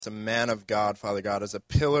as a man of God, Father God, as a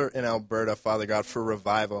pillar in Alberta, Father God, for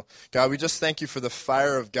revival. God, we just thank you for the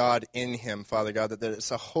fire of God in him, Father God, that it's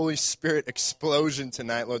a Holy Spirit explosion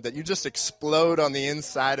tonight, Lord, that you just explode on the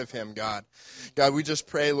inside of him, God. God, we just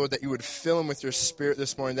pray, Lord, that you would fill him with your Spirit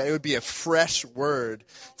this morning, that it would be a fresh word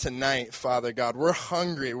tonight, Father God. We're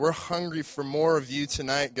hungry. We're hungry for more of you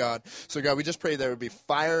tonight, God. So, God, we just pray there would be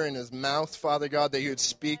fire in his mouth, Father God, that he would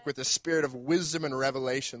speak with a spirit of wisdom and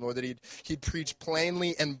revelation, Lord, that he'd preach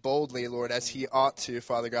plainly and boldly, Lord, as he ought to,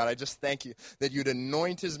 Father God. I just thank you that you'd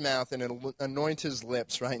anoint his mouth and anoint his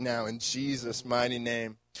lips right now in Jesus' mighty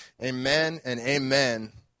name. Amen and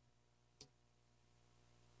amen.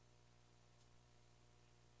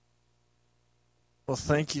 Well,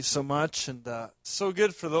 thank you so much, and so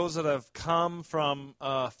good for those that have come from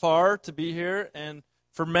far to be here, and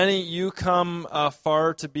for many, you come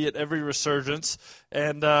far to be at every Resurgence,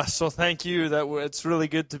 and so thank you. It's really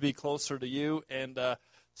good to be closer to you, and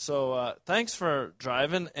so thanks for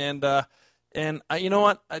driving. And you know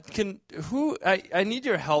what? I need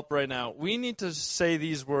your help right now. We need to say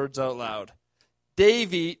these words out loud.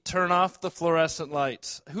 Davey, turn off the fluorescent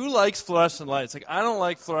lights. Who likes fluorescent lights? Like, I don't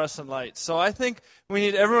like fluorescent lights. So I think we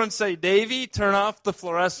need everyone to say, Davey, turn off the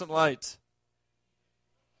fluorescent lights.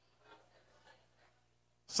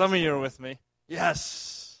 Some of you are with me.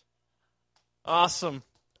 Yes. Awesome.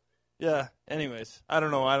 Yeah, anyways. I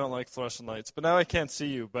don't know. I don't like fluorescent lights. But now I can't see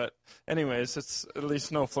you. But anyways, it's at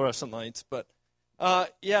least no fluorescent lights. But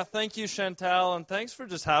yeah, thank you, Chantal. And thanks for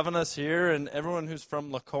just having us here and everyone who's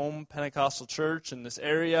from Lacombe Pentecostal Church in this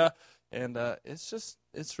area. And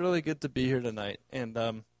it's really good to be here tonight. And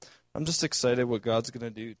I'm just excited what God's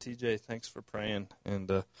going to do. TJ, thanks for praying.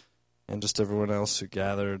 And just everyone else who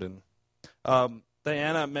gathered. And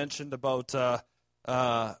Diana mentioned about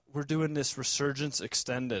we're doing this Resurgence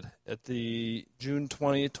Extended at the June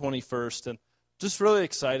 20th, 21st, and just really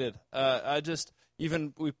excited.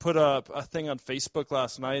 We put a thing on Facebook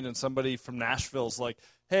last night, and somebody from Nashville's like,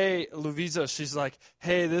 hey, Luvisa, she's like,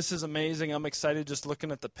 hey, this is amazing. I'm excited just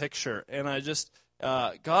looking at the picture. And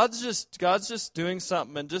God's just doing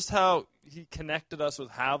something, and just how he connected us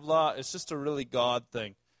with Havilah, it's just a really God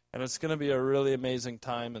thing. And it's going to be a really amazing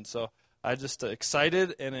time, and so I'm just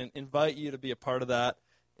excited and invite you to be a part of that.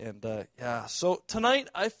 And so tonight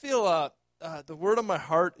I feel the word on my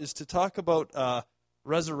heart is to talk about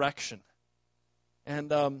resurrection.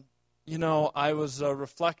 And, I was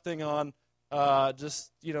reflecting on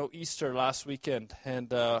Easter last weekend and,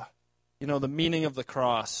 the meaning of the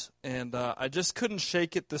cross. And I just couldn't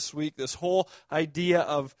shake it this week, this whole idea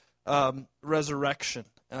of resurrection.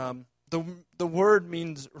 The word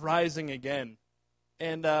means rising again.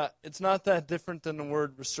 And it's not that different than the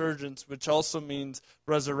word resurgence, which also means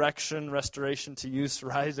resurrection, restoration to use,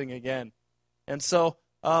 rising again. And so,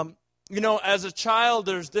 as a child,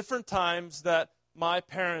 there's different times that my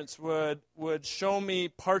parents would show me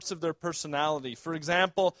parts of their personality. For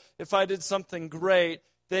example, if I did something great,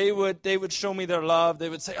 they would show me their love. They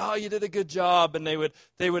would say, "Oh, you did a good job," and they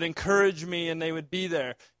would encourage me, and they would be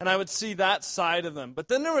there, and I would see that side of them. But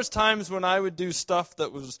then there was times when I would do stuff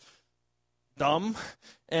that was dumb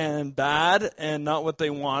and bad and not what they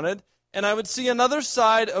wanted, and I would see another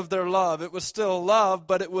side of their love. It was still love,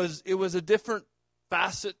 but it was a different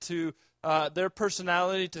facet to their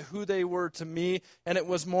personality, to who they were to me, and it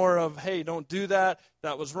was more of, hey, don't do that,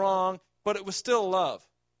 that was wrong, but it was still love.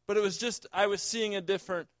 But it was just, I was seeing a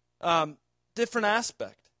different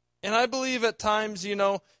aspect. And I believe at times,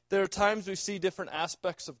 there are times we see different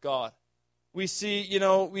aspects of God. We see,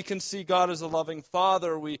 we can see God as a loving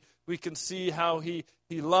Father. We can see how He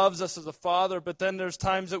loves us as a Father, but then there's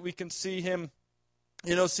times that we can see Him,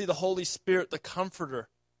 see the Holy Spirit, the Comforter.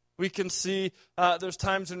 We can see there's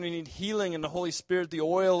times when we need healing, and the Holy Spirit, the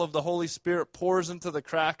oil of the Holy Spirit pours into the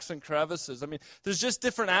cracks and crevices. I mean, there's just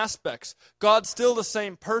different aspects. God's still the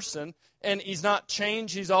same person, and He's not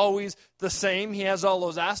changed. He's always the same. He has all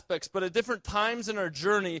those aspects. But at different times in our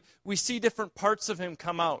journey, we see different parts of Him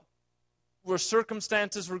come out. Where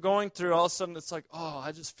circumstances we're going through, all of a sudden it's like, oh,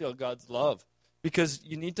 I just feel God's love. Because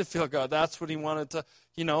you need to feel God. That's what He wanted to,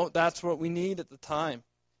 that's what we need at the time.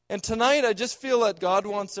 And tonight, I just feel that God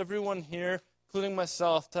wants everyone here, including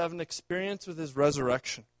myself, to have an experience with His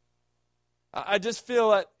resurrection. I just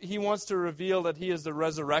feel that He wants to reveal that He is the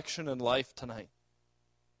resurrection and life tonight.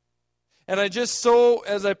 And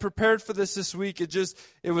as I prepared for this week,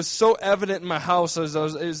 it was so evident in my house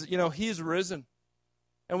He's risen.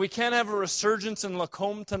 And we can't have a resurgence in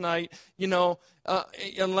Lacombe tonight,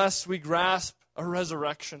 unless we grasp a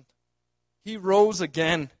resurrection. He rose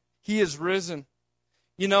again. He is risen.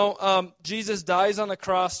 Jesus dies on the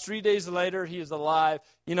cross. 3 days later, He is alive.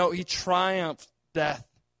 He triumphed death.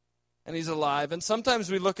 and he's alive. And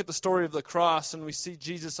sometimes we look at the story of the cross and we see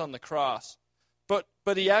Jesus on the cross.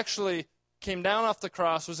 But he actually came down off the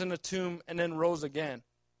cross, was in a tomb, and then rose again.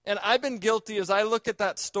 And I've been guilty as I look at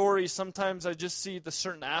that story, sometimes I just see the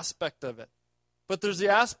certain aspect of it. But there's the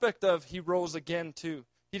aspect of he rose again too.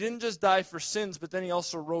 He didn't just die for sins, but then he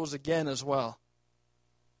also rose again as well.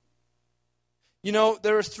 You know,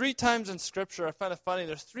 there are 3 times in Scripture, I find it funny,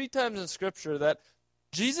 there's 3 times in Scripture that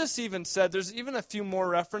Jesus even said, there's even a few more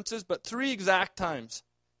references, but 3 exact times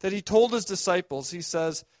that he told his disciples, he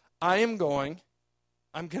says, I am going,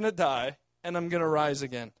 I'm going to die, and I'm going to rise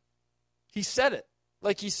again. He said it.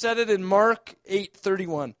 Like he said it in Mark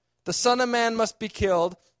 8:31. The Son of Man must be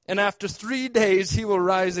killed, and after 3 days he will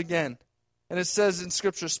rise again. And it says in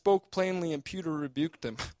Scripture, spoke plainly, and Peter rebuked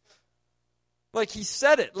him. Like he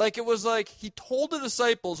said it. Like it was like he told the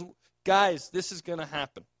disciples, guys, this is going to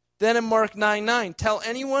happen. Then in Mark 9:9, tell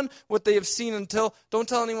anyone what they have seen until, don't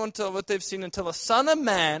tell anyone what they've seen until the Son of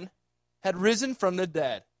Man had risen from the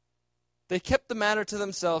dead. They kept the matter to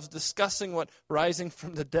themselves, discussing what rising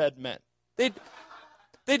from the dead meant.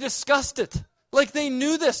 They discussed it. Like they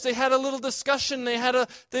knew this. They had a little discussion. Did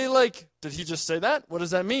he just say that? What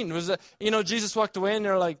does that mean? Was that, Jesus walked away and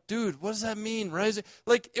they're like, dude, what does that mean? Rising?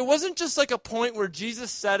 Like it wasn't just like a point where Jesus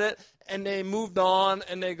said it and they moved on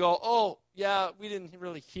and they go, oh, yeah, we didn't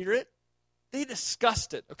really hear it. They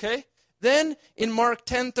discussed it, okay? Then in Mark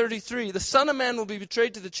 10:33, the Son of Man will be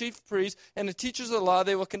betrayed to the chief priests and the teachers of the law.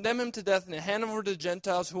 They will condemn him to death and hand him over to the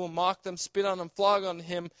Gentiles who will mock them, spit on him, flog on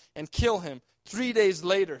him, and kill him. 3 days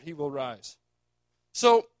later, he will rise.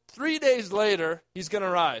 So 3 days later, he's going to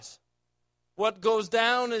rise. What goes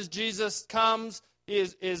down is Jesus comes,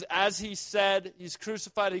 is as he said, he's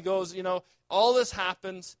crucified. He goes, all this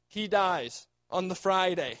happens. He dies on the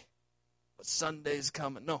Friday. But Sunday's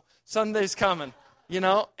coming. No, Sunday's coming.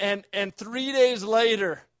 And 3 days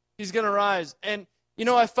later, he's going to rise. And,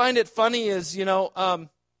 I find it funny is, the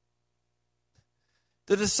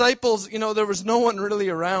disciples, there was no one really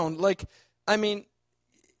around.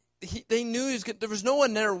 They knew there was no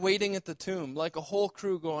one there waiting at the tomb, like a whole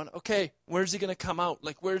crew going, okay, where's he going to come out?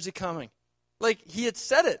 Like, where's he coming? Like, he had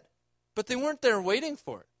said it, but they weren't there waiting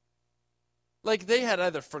for it. Like, they had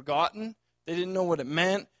either forgotten, they didn't know what it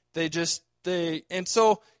meant, and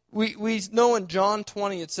so we know in John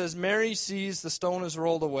 20, it says, Mary sees the stone is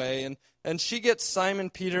rolled away, and she gets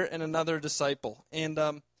Simon, Peter, and another disciple. And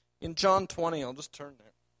in John 20, I'll just turn there.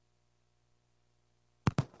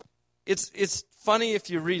 It's funny if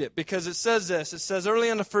you read it, because it says this. It says, early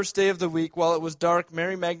on the first day of the week, while it was dark,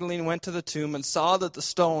 Mary Magdalene went to the tomb and saw that the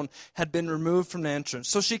stone had been removed from the entrance.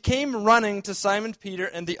 So she came running to Simon Peter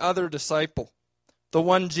and the other disciple, the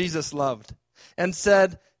one Jesus loved, and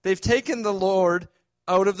said, they've taken the Lord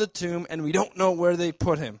out of the tomb, and we don't know where they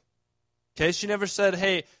put him. Okay, she never said,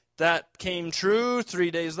 hey, that came true. 3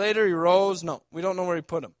 days later, he rose. No, we don't know where he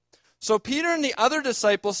put him. So Peter and the other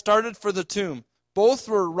disciple started for the tomb. Both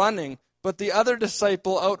were running, but the other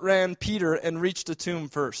disciple outran Peter and reached the tomb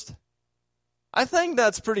first. I think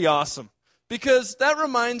that's pretty awesome, because that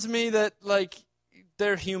reminds me that,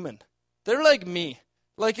 they're human. They're like me.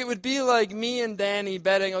 Like, it would be like me and Danny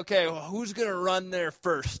betting, okay, well, who's going to run there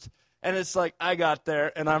first? And it's like, I got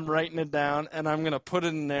there, and I'm writing it down, and I'm going to put it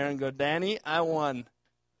in there and go, Danny, I won.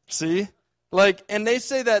 See? And they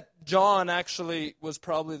say that John actually was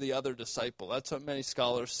probably the other disciple. That's what many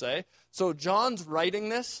scholars say. So John's writing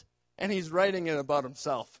this, and he's writing it about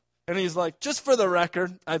himself. And he's like, just for the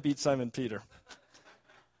record, I beat Simon Peter.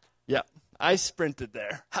 Yeah, I sprinted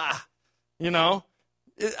there. Ha!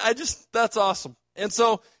 That's awesome. And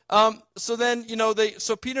so then,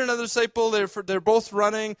 so Peter and another disciple, they're both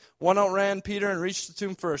running. One outran Peter and reached the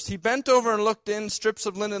tomb first. He bent over and looked in, strips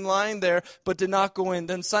of linen lying there, but did not go in.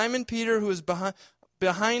 Then Simon Peter, who was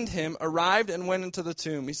behind him, arrived and went into the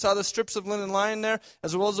tomb. He saw the strips of linen lying there,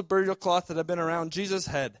 as well as a burial cloth that had been around Jesus'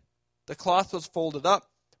 head. The cloth was folded up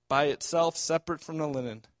by itself, separate from the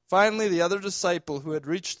linen. Finally, the other disciple, who had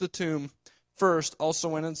reached the tomb first, also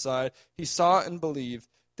went inside. He saw and believed.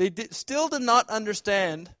 They still did not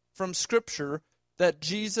understand from Scripture that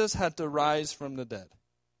Jesus had to rise from the dead.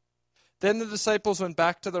 Then the disciples went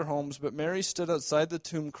back to their homes, but Mary stood outside the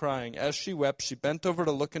tomb crying. As she wept, she bent over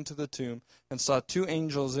to look into the tomb and saw 2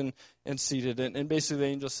 angels and seated. And basically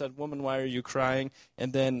the angel said, woman, why are you crying?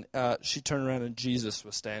 And then she turned around and Jesus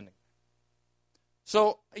was standing.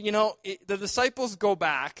 So, the disciples go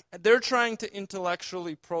back. They're trying to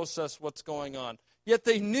intellectually process what's going on. Yet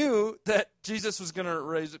they knew that Jesus was going to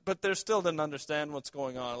raise it, but they still didn't understand what's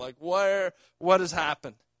going on. Like, what has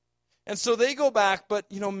happened? And so they go back, but,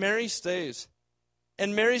 Mary stays.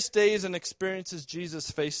 And Mary stays and experiences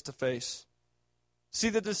Jesus face to face. See,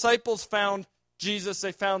 the disciples found Jesus,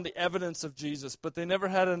 they found the evidence of Jesus, but they never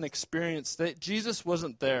had an experience. Jesus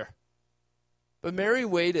wasn't there. But Mary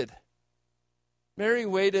waited. Mary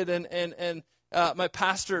waited, and my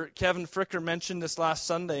pastor, Kevin Fricker, mentioned this last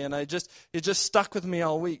Sunday, and it just stuck with me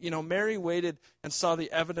all week. You know, Mary waited and saw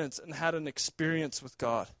the evidence and had an experience with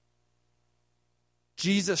God.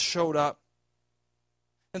 Jesus showed up.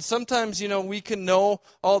 And sometimes, you know, we can know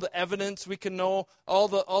all the evidence, we can know all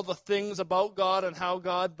the things about God and how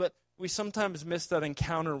God, but we sometimes miss that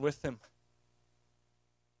encounter with him.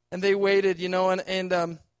 And they waited, you know, and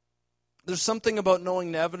there's something about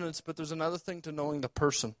knowing the evidence, but there's another thing to knowing the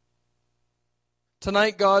person.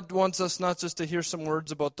 Tonight, God wants us not just to hear some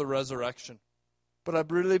words about the resurrection, but I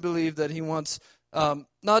really believe that he wants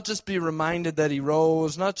not just be reminded that he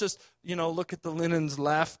rose, not just, you know, look at the linens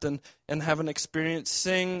left and have an experience,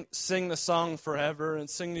 sing the song forever and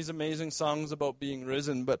sing these amazing songs about being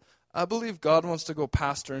risen, but I believe God wants to go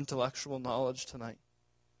past our intellectual knowledge tonight.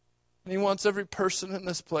 And he wants every person in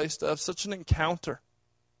this place to have such an encounter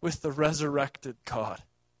with the resurrected God.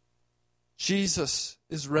 Jesus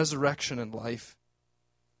is resurrection and life.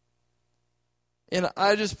 And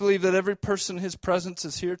I just believe that every person, his presence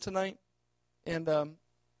is here tonight. And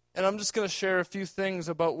I'm just going to share a few things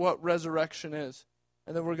about what resurrection is.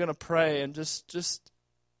 And then we're going to pray. And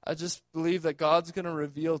I just believe that God's going to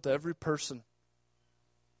reveal to every person.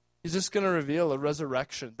 He's just going to reveal a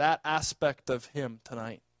resurrection, that aspect of him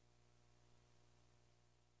tonight.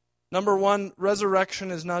 Number one,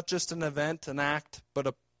 resurrection is not just an event, an act, but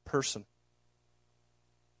a person.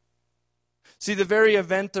 See, the very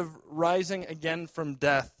event of rising again from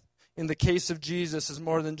death, in the case of Jesus, is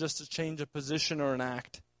more than just a change of position or an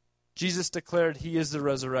act. Jesus declared he is the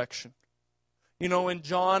resurrection. You know, in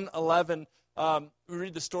John 11, we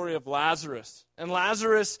read the story of Lazarus. And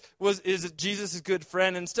Lazarus is Jesus' good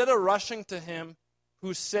friend. Instead of rushing to him,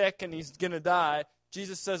 who's sick and he's going to die,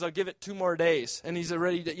 Jesus says, I'll give it 2 more days. And he's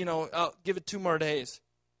ready to, I'll give it 2 more days.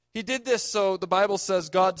 He did this so the Bible says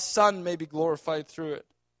God's Son may be glorified through it.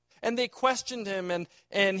 And they questioned him,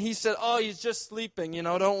 and he said, oh, he's just sleeping,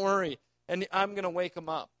 don't worry. And I'm going to wake him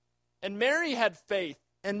up. And Mary had faith.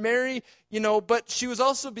 And Mary, but she was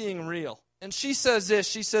also being real. And she says this,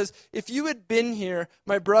 she says, if you had been here,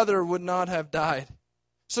 my brother would not have died.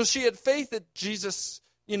 So she had faith that Jesus,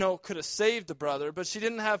 could have saved the brother, but she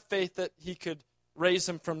didn't have faith that he could raise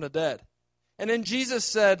him from the dead. And then Jesus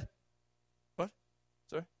said, what?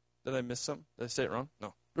 Sorry, did I miss something? Did I say it wrong?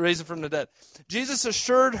 No. Raise him from the dead. Jesus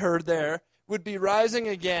assured her there would be rising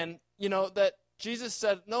again, that Jesus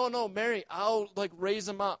said, no, Mary, I'll raise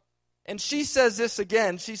him up. And she says this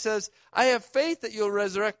again. She says, I have faith that you'll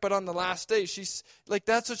resurrect, but on the last day. She's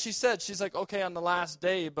that's what she said. She's like, okay, on the last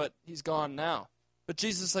day, but he's gone now. But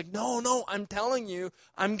Jesus is like, no, I'm telling you,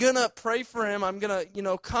 I'm going to pray for him. I'm going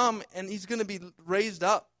to, come, and he's going to be raised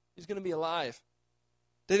up. He's going to be alive.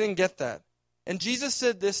 They didn't get that. And Jesus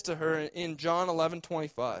said this to her in John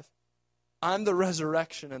 11:25. I'm the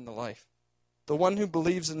resurrection and the life. The one who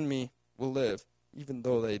believes in me will live, even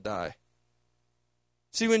though they die.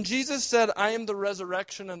 See, when Jesus said, I am the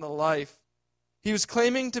resurrection and the life, he was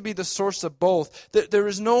claiming to be the source of both. There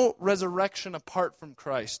is no resurrection apart from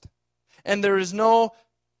Christ. And there is no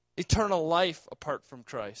eternal life apart from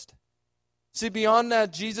Christ. See, beyond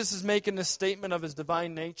that, Jesus is making a statement of his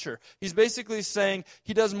divine nature. He's basically saying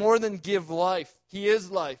he does more than give life. He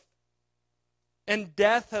is life. And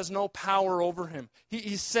death has no power over him.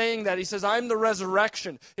 He's saying that. He says, I'm the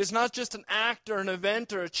resurrection. It's not just an act or an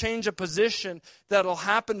event or a change of position that'll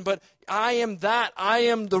happen, but I am that. I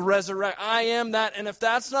am the resurrection. I am that. And if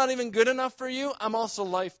that's not even good enough for you, I'm also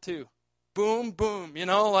life too. Boom, boom.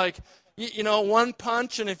 One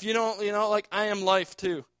punch, and if you don't, I am life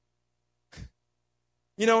too.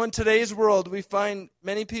 In today's world, we find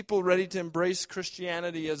many people ready to embrace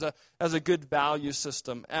Christianity as a good value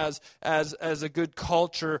system, as a good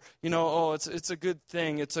culture. It's a good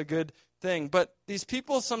thing. It's a good thing. But these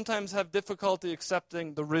people sometimes have difficulty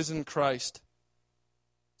accepting the risen Christ.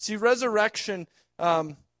 See, resurrection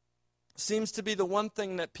seems to be the one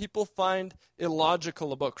thing that people find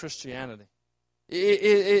illogical about Christianity.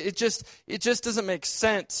 It just doesn't make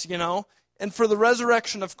sense, And for the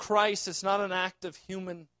resurrection of Christ, it's not an act of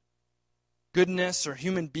human goodness or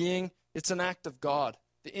human being. It's an act of God.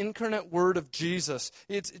 The incarnate word of Jesus.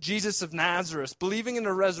 It's Jesus of Nazareth. Believing in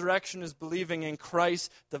the resurrection is believing in Christ's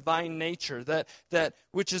divine nature, that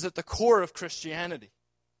which is at the core of Christianity.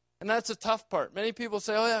 And that's a tough part. Many people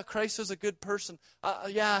say, oh yeah, Christ was a good person.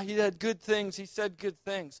 Yeah, he had good things. He said good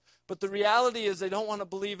things. But the reality is they don't want to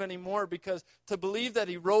believe anymore, because to believe that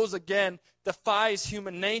he rose again defies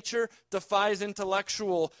human nature, defies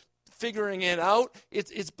intellectual figuring it out.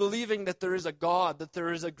 It's believing that there is a God, that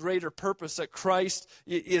there is a greater purpose, that Christ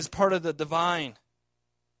is part of the divine.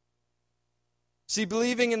 See,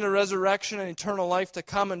 believing in the resurrection and eternal life to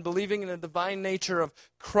come and believing in the divine nature of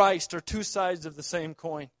Christ are two sides of the same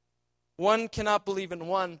coin. One cannot believe in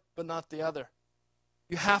one, but not the other.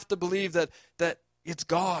 You have to believe that it's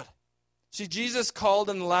God. See, Jesus called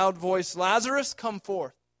in a loud voice, "Lazarus, come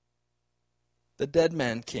forth." The dead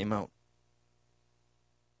man came out.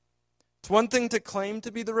 It's one thing to claim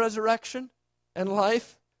to be the resurrection and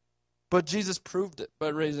life, but Jesus proved it by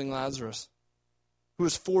raising Lazarus, who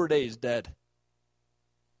was 4 days dead.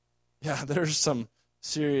 Yeah, there's some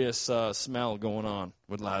serious smell going on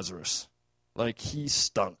with Lazarus. Like, he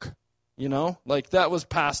stunk, Like, that was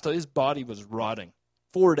past, his body was rotting.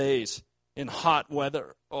 4 days in hot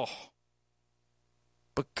weather. Oh.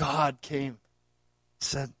 But God came,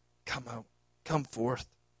 said, "Come out, come forth."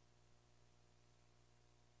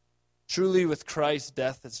 Truly, with Christ,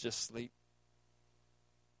 death is just sleep.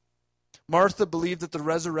 Martha believed that the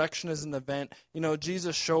resurrection is an event.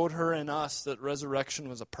 Jesus showed her and us that resurrection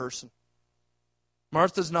was a person.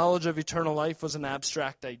 Martha's knowledge of eternal life was an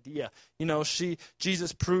abstract idea.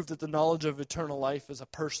 Jesus proved that the knowledge of eternal life is a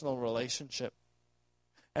personal relationship.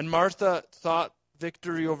 And Martha thought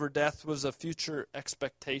victory over death was a future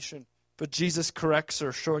expectation. But Jesus corrects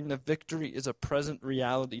her, showing that victory is a present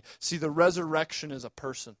reality. See, the resurrection is a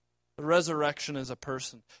person. The resurrection is a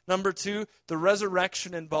person. Number 2, the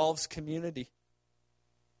resurrection involves community.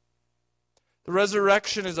 The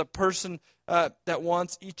resurrection is a person that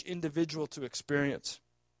wants each individual to experience.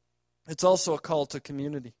 It's also a call to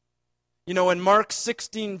community. In Mark's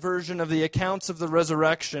 16 version of the accounts of the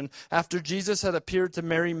resurrection, after Jesus had appeared to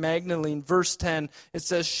Mary Magdalene, verse 10, it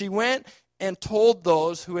says, "She went and told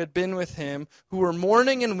those who had been with him, who were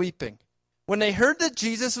mourning and weeping. When they heard that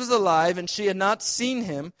Jesus was alive and she had not seen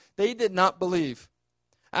him, they did not believe.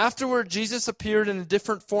 Afterward, Jesus appeared in a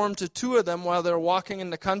different form to 2 of them while they were walking in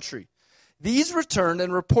the country. These returned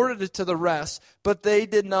and reported it to the rest, but they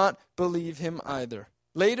did not believe him either.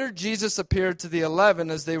 Later, Jesus appeared to the 11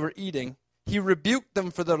 as they were eating. He rebuked them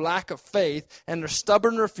for their lack of faith and their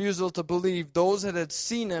stubborn refusal to believe those that had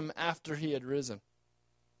seen him after he had risen."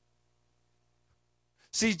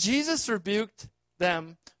 See, Jesus rebuked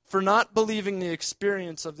them for not believing the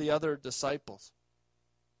experience of the other disciples.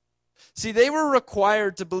 See, they were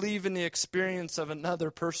required to believe in the experience of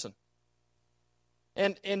another person.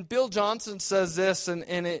 And Bill Johnson says this, and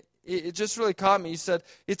it just really caught me. He said,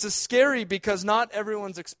 it's a scary because not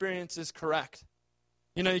everyone's experience is correct.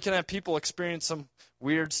 You can have people experience some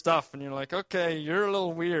weird stuff, and you're like, okay, you're a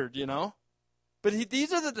little weird, But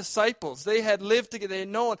these are the disciples. They had lived together, they had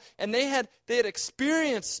known, and they had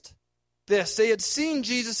experienced this. They had seen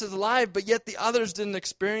Jesus as alive, but yet the others didn't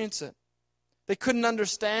experience it. They couldn't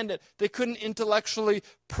understand it. They couldn't intellectually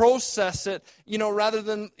process it, rather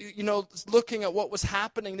than, looking at what was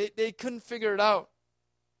happening. They couldn't figure it out.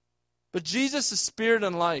 But Jesus is spirit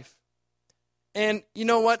and life. And you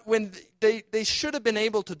know what? When they should have been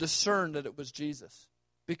able to discern that it was Jesus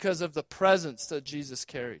because of the presence that Jesus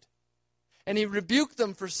carried. And he rebuked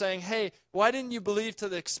them for saying, "Hey, why didn't you believe to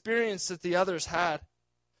the experience that the others had?"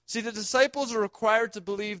 See, the disciples are required to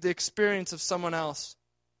believe the experience of someone else.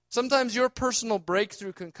 Sometimes your personal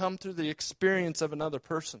breakthrough can come through the experience of another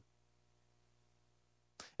person.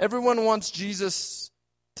 Everyone wants Jesus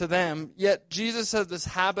to them, yet Jesus has this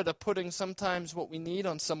habit of putting sometimes what we need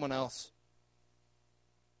on someone else.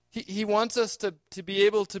 He wants us to be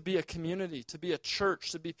able to be a community, to be a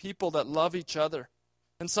church, to be people that love each other.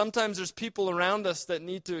 And sometimes there's people around us that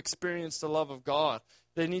need to experience the love of God.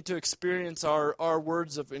 They need to experience our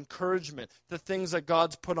words of encouragement, the things that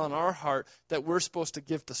God's put on our heart that we're supposed to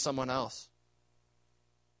give to someone else.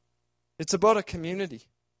 It's about a community.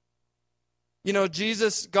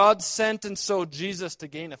 God sent and sowed Jesus to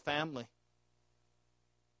gain a family.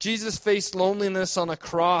 Jesus faced loneliness on a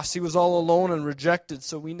cross. He was all alone and rejected,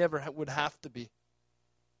 so we never would have to be.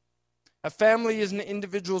 A family isn't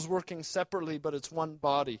individuals working separately, but it's one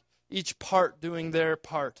body, each part doing their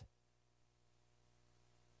part.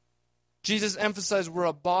 Jesus emphasized we're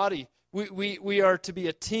a body. We are to be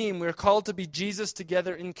a team. We're called to be Jesus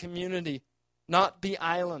together in community, not be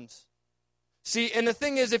islands. See, and the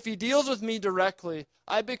thing is, if he deals with me directly,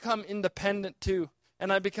 I become independent too,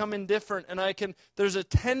 and I become indifferent, and there's a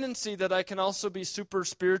tendency that I can also be super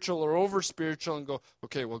spiritual or over spiritual and go,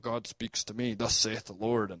 okay, well, God speaks to me, thus saith the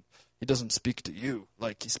Lord, and he doesn't speak to you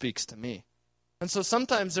like he speaks to me. And so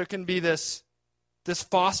sometimes there can be this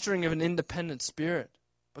fostering of an independent spirit.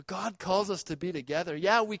 But God calls us to be together.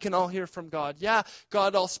 Yeah, we can all hear from God. Yeah,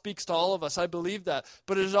 God all speaks to all of us. I believe that.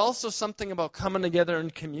 But there's also something about coming together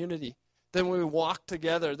in community. Then when we walk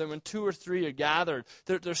together, then when 2 or 3 are gathered,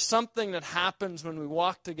 there's something that happens when we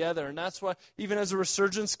walk together. And that's why, even as a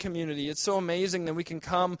Resurgence community, it's so amazing that we can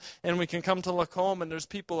come to Lacombe, and there's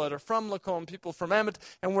people that are from Lacombe, people from Emmett,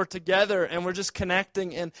 and we're together, and we're just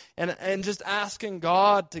connecting and just asking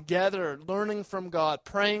God together, learning from God,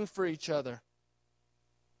 praying for each other.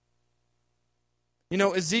 You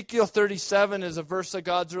know, Ezekiel 37 is a verse that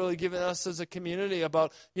God's really given us as a community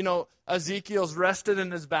about, Ezekiel's rested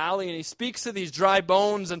in his valley, and he speaks to these dry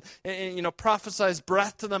bones and prophesies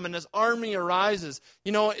breath to them, and his army arises.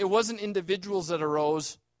 It wasn't individuals that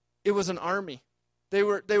arose. It was an army. They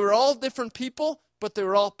were all different people, but they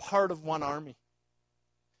were all part of one army.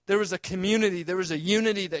 There was a community. There was a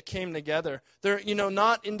unity that came together. They're,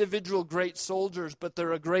 not individual great soldiers, but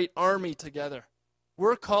they're a great army together.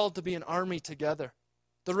 We're called to be an army together.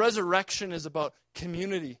 The resurrection is about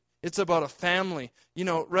community. It's about a family.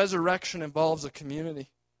 Resurrection involves a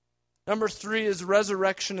community. Number 3 is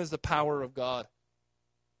resurrection is the power of God.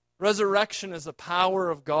 Resurrection is the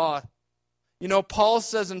power of God. Paul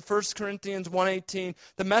says in 1 Corinthians 1:18,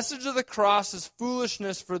 the message of the cross is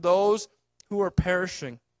foolishness for those who are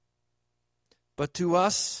perishing. But to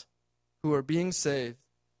us who are being saved,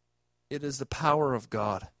 it is the power of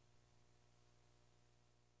God.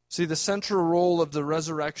 See, the central role of the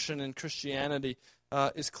resurrection in Christianity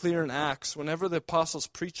is clear in Acts. Whenever the apostles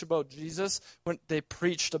preach about Jesus, they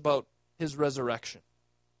preached about his resurrection.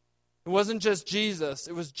 It wasn't just Jesus,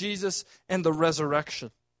 it was Jesus and the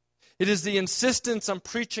resurrection. It is the insistence on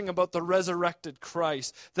preaching about the resurrected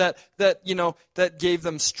Christ that gave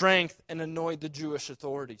them strength and annoyed the Jewish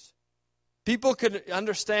authorities. People could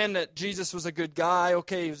understand that Jesus was a good guy,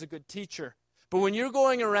 okay, he was a good teacher. But when you're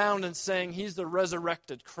going around and saying he's the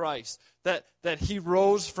resurrected Christ, that he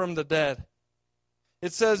rose from the dead,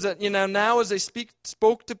 it says that, now as they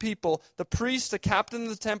spoke to people, the priests, the captain of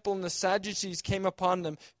the temple, and the Sadducees came upon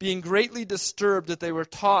them, being greatly disturbed that they were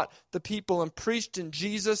taught the people and preached in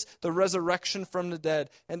Jesus the resurrection from the dead.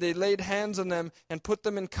 And they laid hands on them and put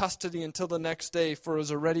them in custody until the next day, for it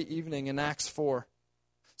was already evening, in Acts 4.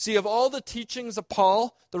 See, of all the teachings of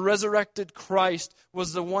Paul, the resurrected Christ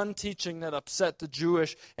was the one teaching that upset the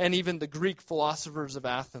Jewish and even the Greek philosophers of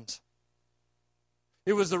Athens.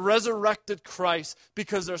 It was the resurrected Christ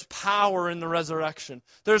because there's power in the resurrection.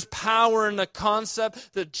 There's power in the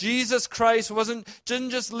concept that Jesus Christ didn't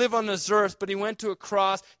just live on this earth, but he went to a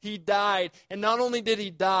cross, he died, and not only did he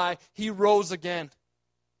die, he rose again.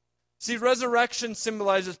 See, resurrection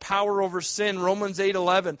symbolizes power over sin, Romans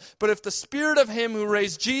 8:11. But if the spirit of him who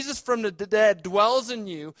raised Jesus from the dead dwells in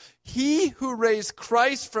you, he who raised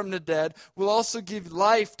Christ from the dead will also give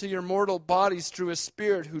life to your mortal bodies through his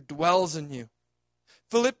spirit who dwells in you.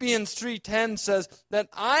 Philippians 3:10 says, that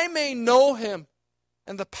I may know him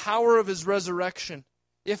and the power of his resurrection,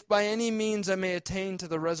 if by any means I may attain to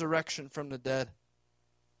the resurrection from the dead.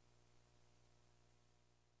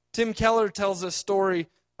 Tim Keller tells a story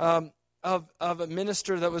of a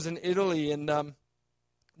minister that was in Italy, and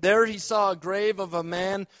there he saw a grave of a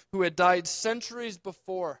man who had died centuries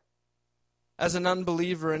before as an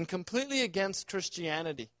unbeliever and completely against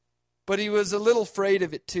Christianity. But he was a little afraid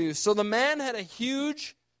of it too. So the man had a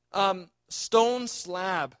huge stone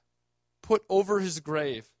slab put over his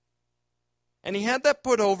grave. And he had that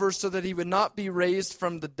put over so that he would not be raised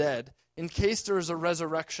from the dead in case there was a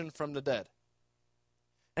resurrection from the dead.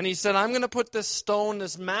 And he said, I'm going to put this stone,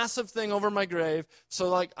 this massive thing over my grave,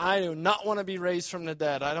 so I do not want to be raised from the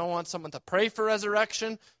dead. I don't want someone to pray for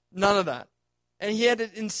resurrection, none of that. And he had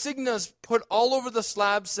insignias put all over the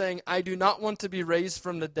slab saying, I do not want to be raised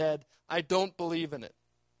from the dead. I don't believe in it.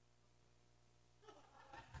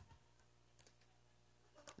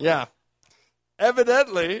 Yeah.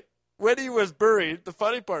 Evidently, when he was buried, the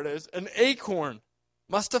funny part is, an acorn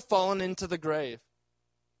must have fallen into the grave.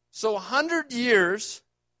 So 100 years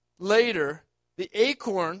later, the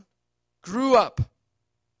acorn grew up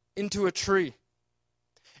into a tree.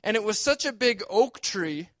 And it was such a big oak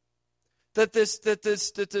tree that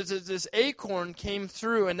this acorn came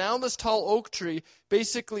through, and now this tall oak tree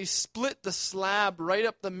basically split the slab right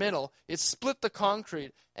up the middle. It split the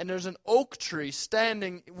concrete, and there's an oak tree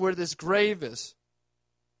standing where this grave is.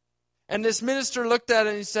 And this minister looked at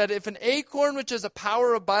it and he said, if an acorn which has a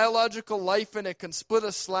power of biological life in it can split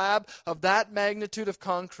a slab of that magnitude of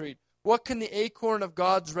concrete, what can the acorn of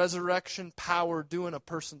God's resurrection power do in a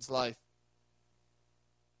person's life?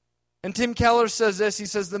 And Tim Keller says this, he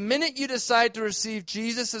says, the minute you decide to receive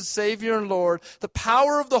Jesus as Savior and Lord, the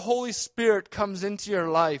power of the Holy Spirit comes into your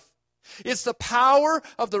life. It's the power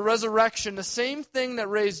of the resurrection, the same thing that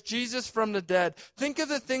raised Jesus from the dead. Think of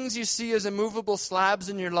the things you see as immovable slabs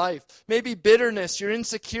in your life. Maybe bitterness, your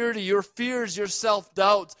insecurity, your fears, your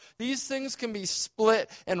self-doubts. These things can be split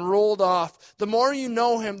and rolled off. The more you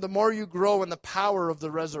know Him, the more you grow in the power of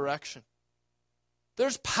the resurrection.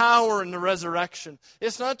 There's power in the resurrection.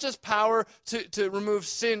 It's not just power to remove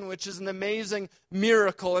sin, which is an amazing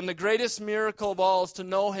miracle, and the greatest miracle of all is to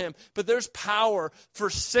know Him. But there's power for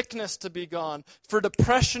sickness to be gone, for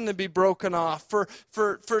depression to be broken off, for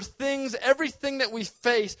things, everything that we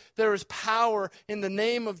face, there is power in the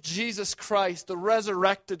name of Jesus Christ, the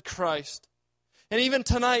resurrected Christ. And even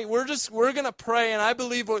tonight, we're going to pray, and I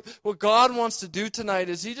believe what God wants to do tonight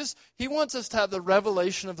is He wants us to have the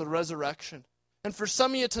revelation of the resurrection. And for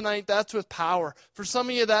some of you tonight, that's with power. For some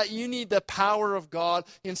of you, that you need the power of God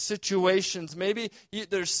in situations. Maybe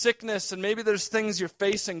there's sickness and maybe there's things you're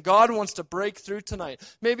facing. God wants to break through tonight.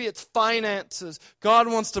 Maybe it's finances. God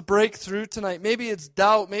wants to break through tonight. Maybe it's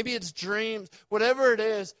doubt. Maybe it's dreams. Whatever it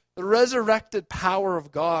is, the resurrected power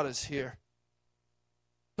of God is here.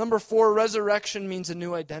 Number 4, resurrection means a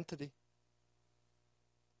new identity.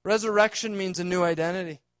 Resurrection means a new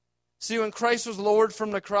identity. See, when Christ was lowered from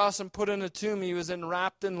the cross and put in a tomb, He was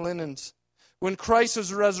wrapped in linens. When Christ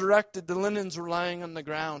was resurrected, the linens were lying on the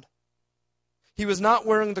ground. He was not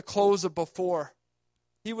wearing the clothes of before.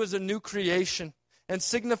 He was a new creation and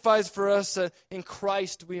signifies for us that in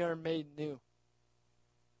Christ we are made new.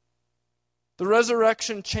 The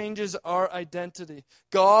resurrection changes our identity.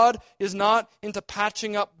 God is not into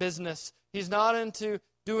patching up business. He's not into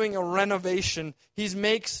doing a renovation. He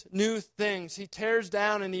makes new things. He tears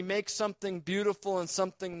down and He makes something beautiful and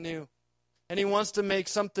something new. And He wants to make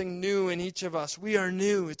something new in each of us. We are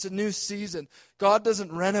new. It's a new season. God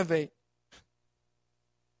doesn't renovate.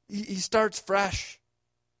 He starts fresh.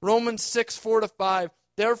 Romans 6:4-5.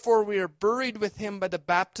 Therefore we are buried with Him by the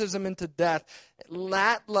baptism into death,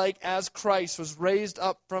 that like as Christ was raised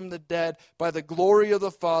up from the dead by the glory of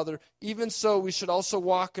the Father, even so we should also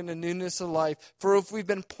walk in the newness of life. For if we've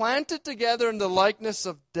been planted together in the likeness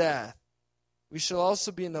of death, we shall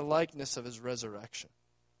also be in the likeness of His resurrection.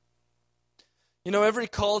 You know, every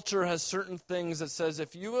culture has certain things that says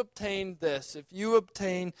if you obtain this, if you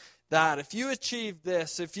obtain that, if you achieve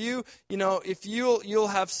this, if you'll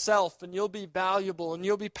have self and you'll be valuable and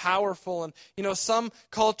you'll be powerful. And some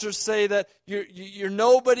cultures say that you're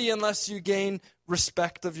nobody unless you gain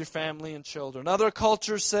respect of your family and children. Other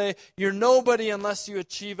cultures say you're nobody unless you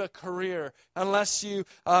achieve a career, unless you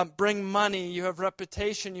bring money, you have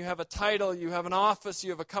reputation, you have a title, you have an office,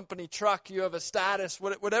 you have a company truck, you have a status,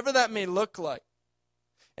 whatever that may look like.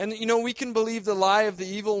 And we can believe the lie of the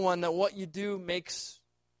evil one that what you do makes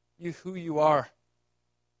you who you are.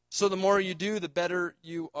 So the more you do, the better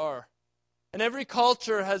you are. And every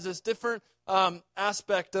culture has this different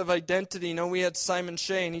aspect of identity. We had Simon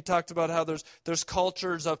Shane. He talked about how there's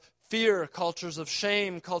cultures of fear, cultures of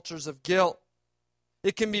shame, cultures of guilt.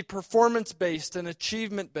 It can be performance-based and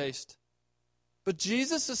achievement-based. But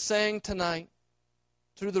Jesus is saying tonight,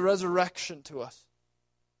 through the resurrection to us,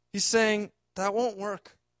 He's saying, that won't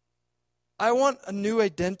work. I want a new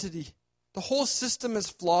identity. The whole system is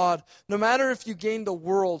flawed. No matter if you gain the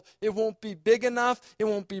world, it won't be big enough, it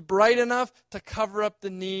won't be bright enough to cover up the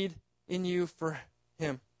need in you for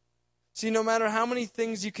Him. See, no matter how many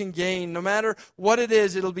things you can gain, no matter what it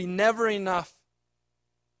is, it'll be never enough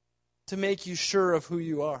to make you sure of who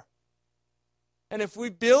you are. And if we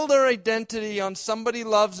build our identity on somebody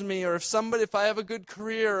loves me, or if I have a good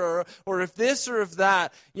career, or if this or if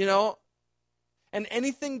that, and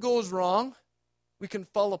anything goes wrong, we can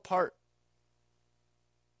fall apart.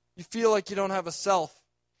 You feel like you don't have a self.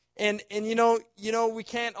 And we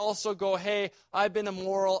can't also go, hey, I've been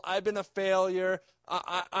immoral, I've been a failure,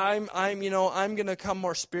 I'm going to become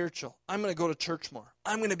more spiritual. I'm going to go to church more.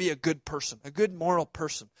 I'm going to be a good person, a good moral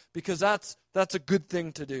person, because that's a good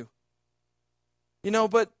thing to do.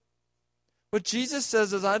 But what Jesus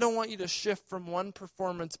says is, I don't want you to shift from one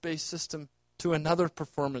performance-based system to another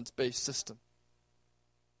performance-based system.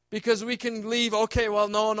 Because we can leave, okay, well,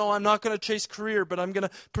 no, I'm not going to chase career, but I'm going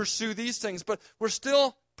to pursue these things. But we're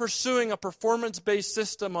still pursuing a performance-based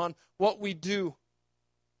system on what we do.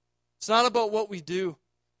 It's not about what we do.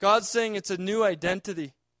 God's saying it's a new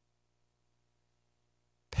identity.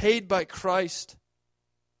 Paid by Christ.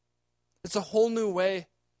 It's a whole new way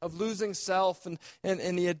of losing self and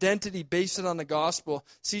the identity based on the gospel.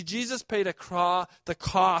 See, Jesus paid the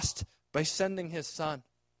cost by sending His Son.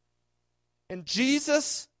 And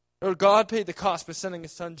God paid the cost by sending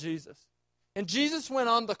His Son, Jesus. And Jesus went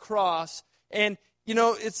on the cross, and,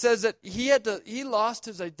 it says that He lost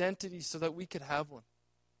His identity so that we could have one.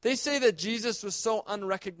 They say that Jesus was so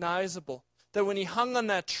unrecognizable that when he hung on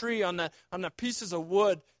that tree, on that pieces of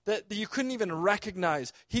wood, that you couldn't even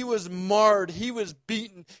recognize. He was marred. He was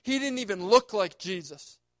beaten. He didn't even look like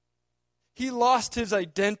Jesus. He lost his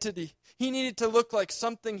identity. He needed to look like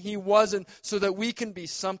something he wasn't so that we can be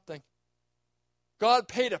something. God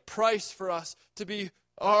paid a price for us to be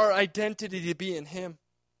our identity, to be in him.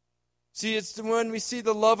 See, it's when we see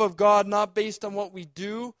the love of God not based on what we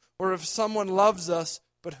do or if someone loves us,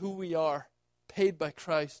 but who we are, paid by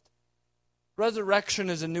Christ. Resurrection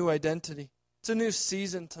is a new identity. It's a new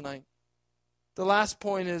season tonight. The last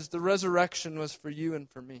point is the resurrection was for you and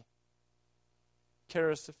for me.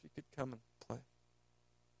 Karis, if you could come and play.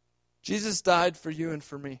 Jesus died for you and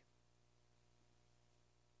for me.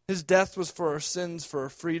 His death was for our sins, for our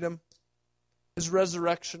freedom. His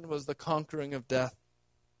resurrection was the conquering of death.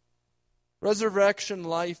 Resurrection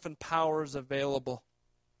life and power is available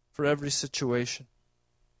for every situation.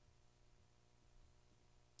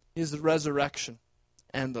 He is the resurrection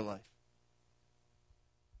and the life.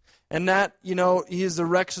 And that, he is the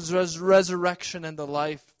resurrection and the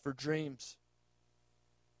life for dreams,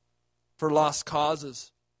 for lost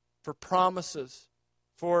causes, for promises,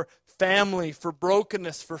 for family, for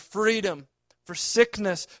brokenness, for freedom, for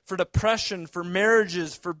sickness, for depression, for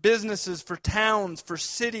marriages, for businesses, for towns, for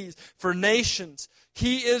cities, for nations.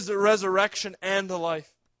 He is the resurrection and the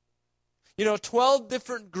life. 12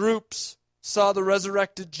 different groups saw the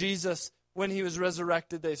resurrected Jesus when he was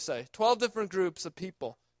resurrected, they say. 12 different groups of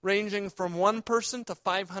people, ranging from 1 person to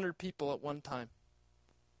 500 people at one time.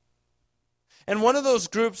 And one of those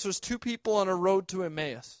groups was 2 people on a road to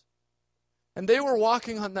Emmaus. And they were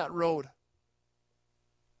walking on that road.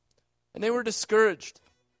 And they were discouraged.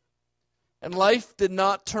 And life did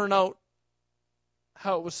not turn out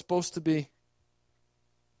how it was supposed to be.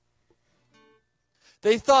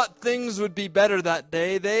 They thought things would be better that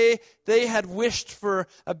day. They had wished for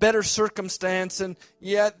a better circumstance, and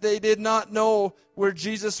yet they did not know where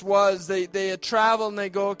Jesus was. They had traveled, and they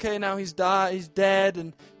go, okay, now he's dead,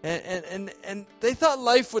 and they thought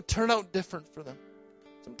life would turn out different for them.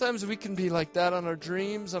 Sometimes we can be like that on our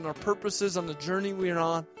dreams, on our purposes, on the journey we're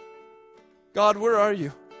on. God, where are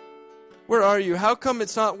you? Where are you? How come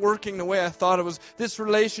it's not working the way I thought it was? This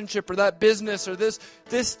relationship or that business or this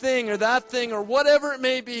thing or that thing or whatever it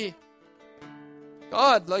may be.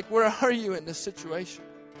 God, where are you in this situation?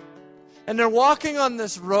 And they're walking on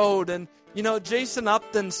this road, and Jason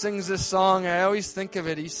Upton sings this song. I always think of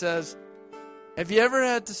it. He says, have you ever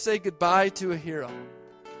had to say goodbye to a hero?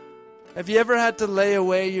 Have you ever had to lay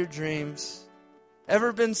away your dreams?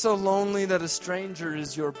 Ever been so lonely that a stranger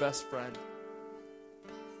is your best friend?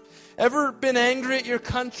 Ever been angry at your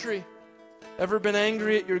country? Ever been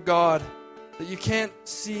angry at your God that you can't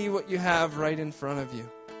see what you have right in front of you?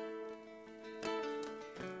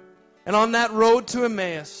 And on that road to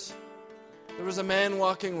Emmaus, there was a man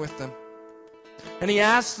walking with them. And he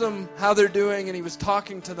asked them how they're doing, and he was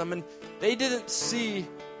talking to them, and they didn't see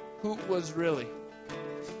who it was really.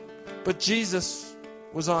 But Jesus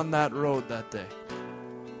was on that road that day.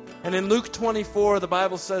 And in Luke 24, the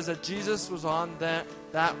Bible says that Jesus was on that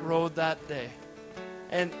road that day.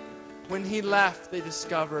 And when he left, they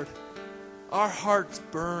discovered our hearts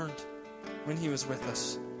burned when he was with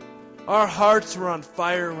us. Our hearts were on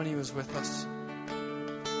fire when he was with us.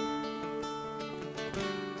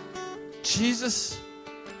 Jesus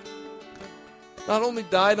not only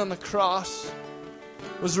died on the cross,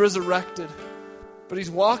 was resurrected, but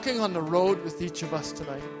he's walking on the road with each of us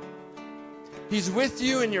tonight. He's with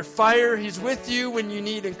you in your fire. He's with you when you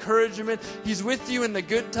need encouragement. He's with you in the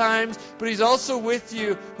good times, but he's also with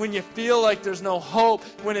you when you feel like there's no hope,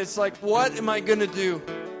 when it's like, what am I going to do?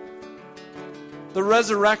 The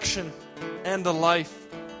resurrection and the life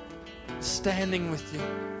standing with you.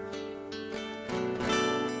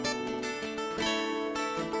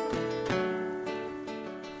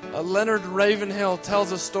 Leonard Ravenhill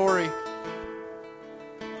tells a story.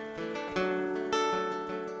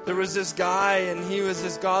 There was this guy, and he was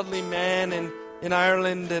this godly man in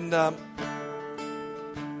Ireland, and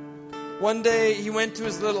one day he went to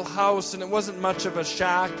his little house, and it wasn't much of a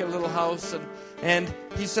shack, a little house, and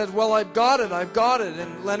he said, well, I've got it.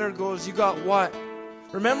 And Leonard goes, you got what?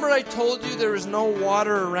 Remember I told you there is no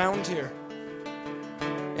water around here?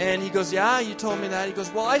 And he goes, yeah, you told me that. He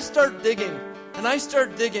goes, well, I start digging. And I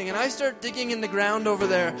start digging in the ground over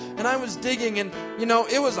there. And I was digging, and,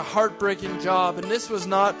 it was a heartbreaking job. And this was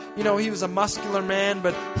not, he was a muscular man,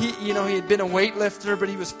 but he had been a weightlifter, but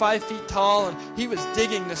he was 5 feet tall, and he was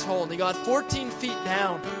digging this hole. And he got 14 feet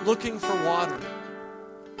down looking for water.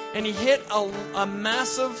 And he hit a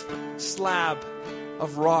massive slab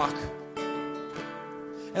of rock.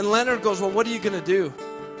 And Leonard goes, well, what are you going to do?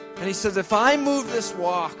 And he says, if I move this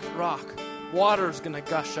rock, water's going to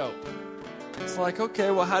gush out. It's like,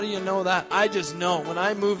 okay, well, how do you know that? I just know when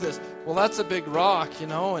I move this. Well, that's a big rock,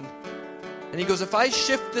 And he goes, if I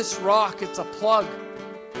shift this rock, it's a plug.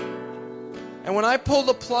 And when I pull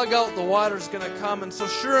the plug out, the water's going to come. And so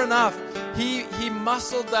sure enough, he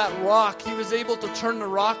muscled that rock. He was able to turn the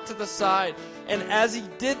rock to the side. And as he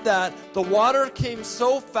did that, the water came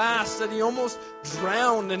so fast that he almost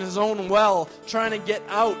drowned in his own well trying to get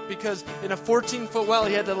out, because in a 14-foot well,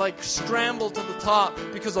 he had to scramble to the top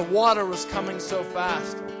because the water was coming so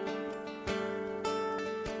fast.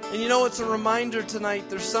 And it's a reminder tonight,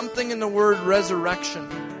 there's something in the word resurrection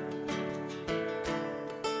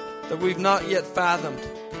that we've not yet fathomed.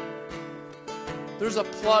 There's a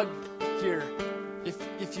plug here,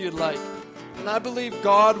 if you'd like. And I believe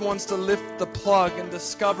God wants to lift the plug and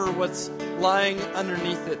discover what's lying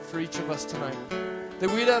underneath it for each of us tonight.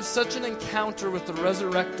 That we'd have such an encounter with the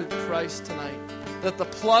resurrected Christ tonight, that the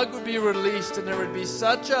plug would be released and there would be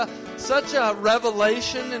such a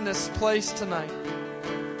revelation in this place tonight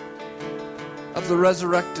of the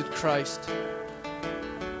resurrected Christ. So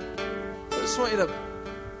I just want you to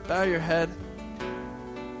bow your head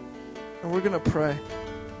and we're going to pray.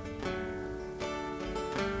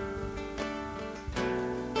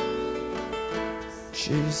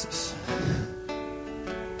 Jesus.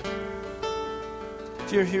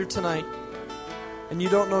 If you're here tonight and you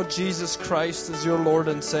don't know Jesus Christ as your Lord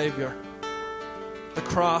and Savior, the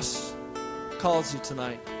cross calls you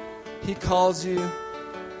tonight. He calls you.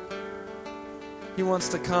 He wants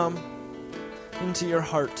to come into your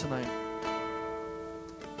heart tonight.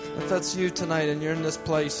 If that's you tonight and you're in this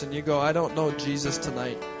place and you go, I don't know Jesus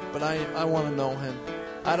tonight, but I want to know Him.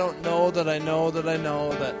 I don't know that I know that I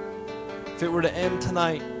know that if it were to end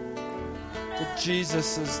tonight, that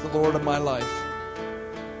Jesus is the Lord of my life.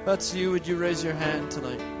 If that's you, would you raise your hand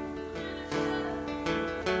tonight?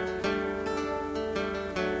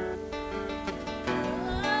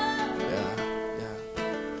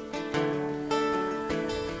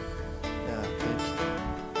 Yeah, thank you.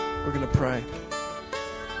 We're going to pray.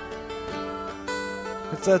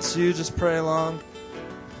 If that's you, just pray along.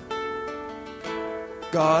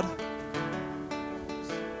 God,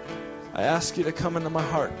 I ask you to come into my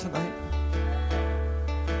heart tonight.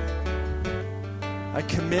 I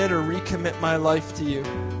commit or recommit my life to you.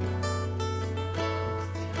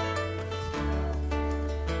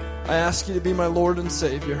 I ask you to be my Lord and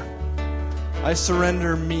Savior. I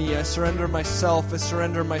surrender me. I surrender myself. I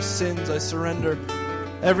surrender my sins. I surrender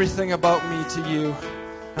everything about me to you.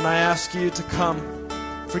 And I ask you to come.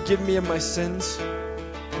 Forgive me of my sins.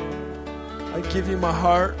 I give you my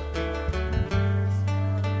heart.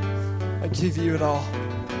 I give you it all.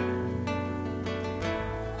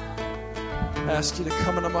 I ask you to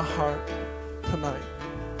come into my heart tonight.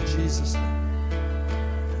 In Jesus' name.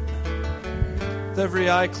 With every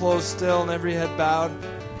eye closed still and every head bowed,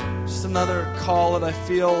 just another call that I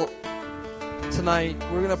feel tonight.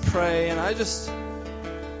 We're going to pray, and I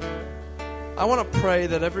want to pray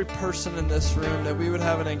that every person in this room, that we would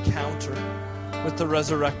have an encounter with the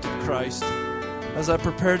resurrected Christ. As I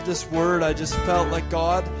prepared this word, I just felt like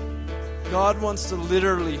God wants to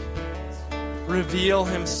literally reveal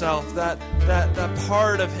Himself, that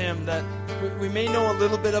part of Him that we may know a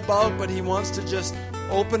little bit about, but He wants to just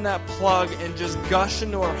open that plug and just gush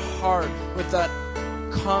into our heart with that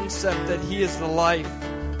concept that He is the life,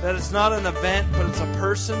 that it's not an event, but it's a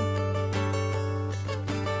person,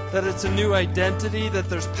 that it's a new identity, that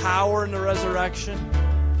there's power in the resurrection,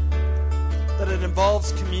 that it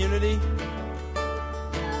involves community.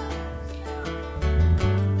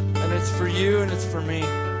 And it's for you and it's for me.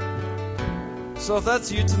 So if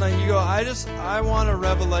that's you tonight, you go, I want a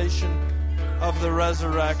revelation of the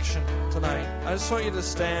resurrection tonight. I just want you to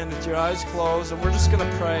stand with your eyes closed, and we're just going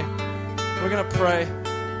to pray. We're going to pray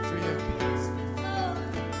for you.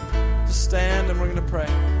 Just stand and we're going to pray.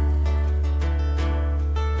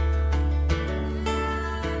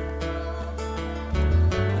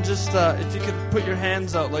 And just, if you could put your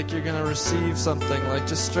hands out like you're going to receive something, like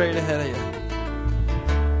just straight ahead of you.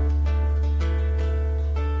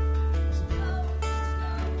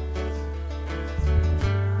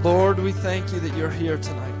 Lord, we thank you that you're here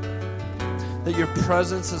tonight, that your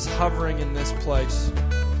presence is hovering in this place.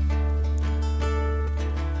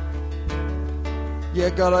 Yeah,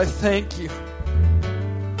 God, I thank you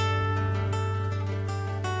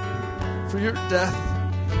for your death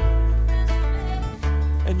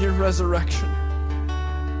and your resurrection.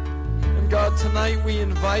 And God, tonight we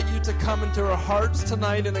invite you to come into our hearts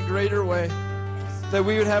tonight in a greater way, that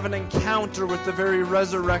we would have an encounter with the very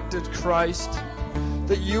resurrected Christ,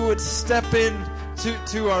 that you would step in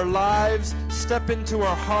to our lives, step into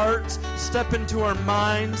our hearts, step into our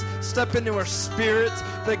minds, step into our spirits.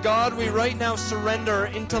 That God, we right now surrender our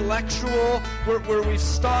intellectual, where we've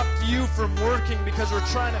stopped you from working because we're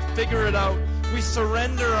trying to figure it out. We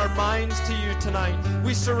surrender our minds to you tonight.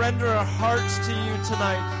 We surrender our hearts to you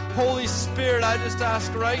tonight. Holy Spirit, I just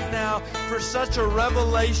ask right now for such a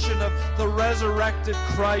revelation of the resurrected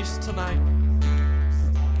Christ tonight.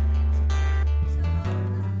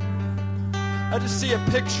 I just see a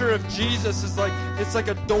picture of Jesus. It's like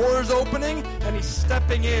a door's opening and he's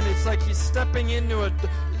stepping in. It's like he's stepping into a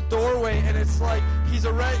doorway, and it's like he's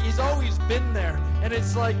always been there. And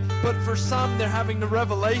it's like, but for some, they're having the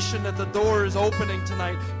revelation that the door is opening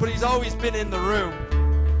tonight, but he's always been in the room.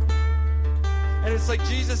 And it's like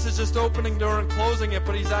Jesus is just opening the door and closing it,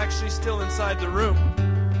 but he's actually still inside the room,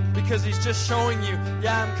 because he's just showing you,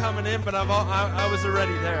 yeah, I'm coming in, but I was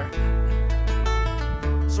already there.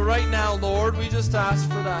 So right now, Lord, we just ask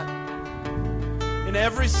for that. In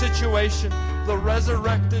every situation, the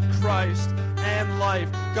resurrected Christ and life.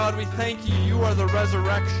 God, we thank you. You are the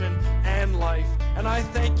resurrection and life. And I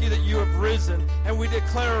thank you that you have risen. And we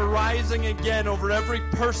declare a rising again over every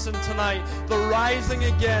person tonight. The rising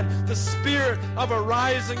again. The spirit of a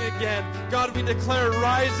rising again. God, we declare a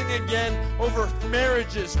rising again over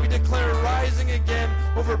marriages. We declare a rising again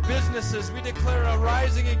over businesses. We declare a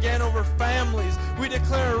rising again over families. We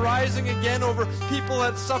declare a rising again over people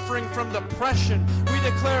that are suffering from depression. We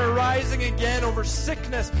declare a rising again over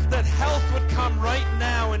sickness, that health would come right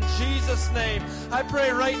now in Jesus' name. I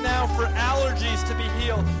pray right now for allergies to be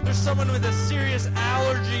healed. There's someone with a serious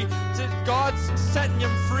allergy to God's setting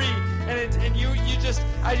him free, and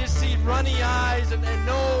I just see runny eyes and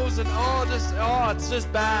nose and it's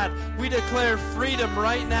just bad. We declare freedom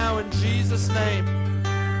right now in Jesus' name.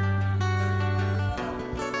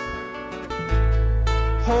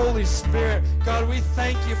 Holy Spirit, God, we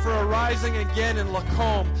thank you for a rising again in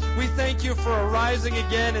Lacombe. We thank you for a rising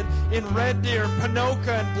again in Red Deer,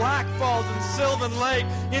 Ponoka, and Black Falls, and Sylvan Lake,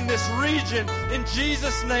 in this region. In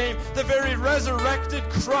Jesus' name, the very resurrected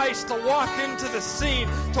Christ to walk into the scene,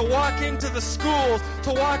 to walk into the schools,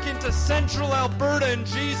 to walk into central Alberta in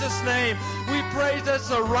Jesus' name. We pray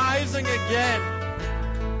that's a rising again.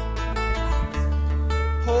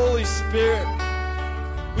 Holy Spirit,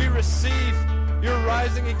 we receive you're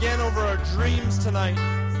rising again over our dreams tonight.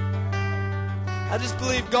 I just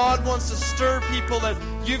believe God wants to stir people that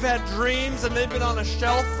you've had dreams and they've been on a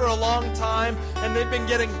shelf for a long time and they've been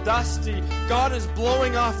getting dusty. God is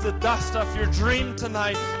blowing off the dust off your dream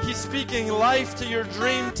tonight. He's speaking life to your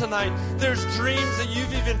dream tonight. There's dreams that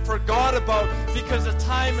you've even forgot about because the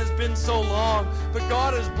time has been so long. But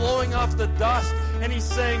God is blowing off the dust and he's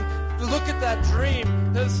saying, look at that dream.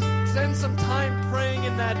 Spend some time praying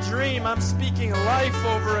in that dream. I'm speaking life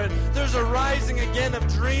over it. There's a rising again of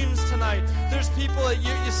dreams tonight. There's people that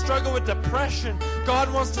you struggle with depression.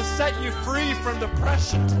 God wants to set you free from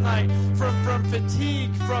depression tonight, from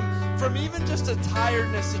fatigue, from even just a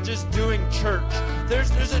tiredness of just doing church.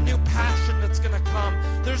 There's a new passion that's going to come.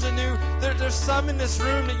 There's some in this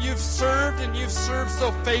room that you've served and you've served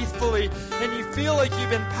so faithfully, and you feel like you've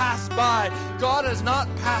been passed by. God has not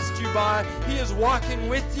passed you by. He is walking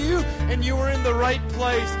with you, and you are in the right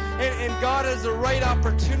place, and God has the right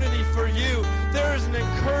opportunity for you. There is an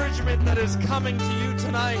encouragement that is coming to you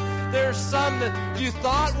tonight. There are some that you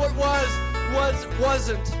thought what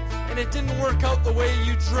wasn't, and it didn't work out the way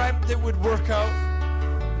you dreamt it would work out.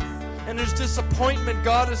 And there's disappointment.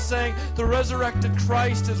 God is saying the resurrected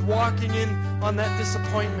Christ is walking in on that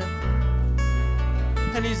disappointment.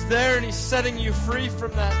 And he's there and he's setting you free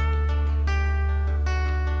from that.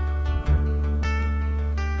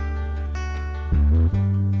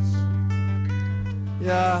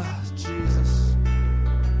 Yeah, Jesus.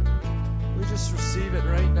 We just receive it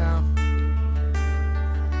right now.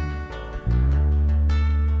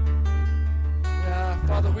 Yeah,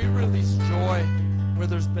 Father, we release joy where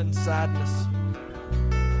there's been sadness.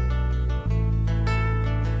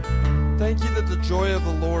 Thank you that the joy of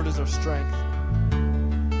the Lord is our strength.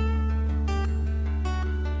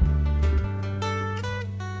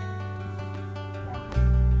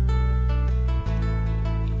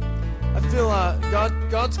 I feel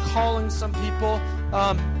God's calling some people.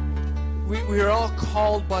 We are all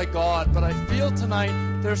called by God, but I feel tonight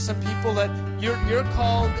there's some people that you're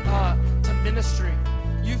called to ministry.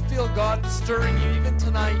 You feel God stirring you even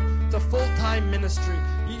tonight to full-time ministry.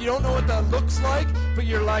 You don't know what that looks like, but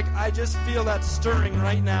you're like, I just feel that stirring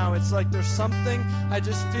right now. It's like there's something, I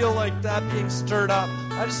just feel like that being stirred up.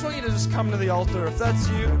 I just want you to just come to the altar. If that's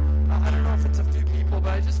you, I don't know if it's a few people,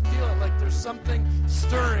 but I just feel it like there's something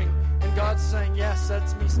stirring. And and God's saying, yes,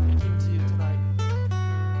 that's me speaking to you tonight.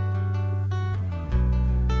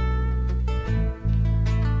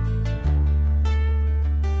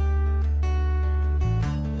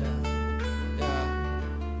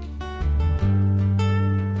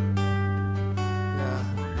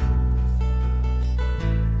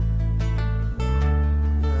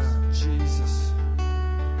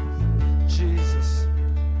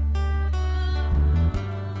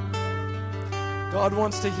 God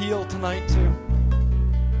wants to heal tonight too.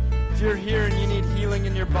 If you're here and you need healing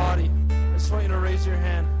in your body, I just want you to raise your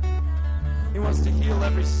hand. He wants to heal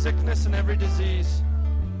every sickness and every disease.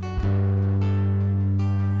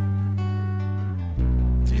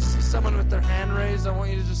 If you see someone with their hand raised, I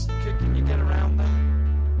want you to just, can you get around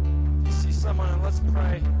them? If you see someone, and let's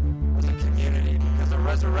pray as a community, because the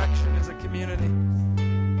resurrection is a community.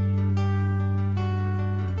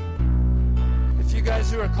 If you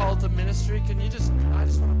guys who are called to ministry, I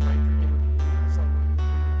just want to pray for you. So,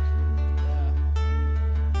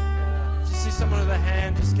 If you see someone with a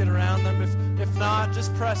hand, just get around them. If not,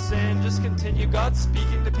 just press in, just continue. God's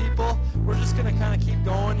speaking to people. We're just going to kind of keep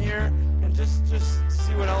going here and just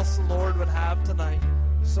see what else the Lord would have tonight.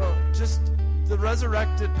 So just the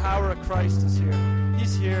resurrected power of Christ is here.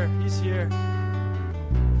 He's here. He's here.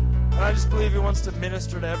 And I just believe He wants to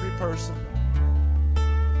minister to every person.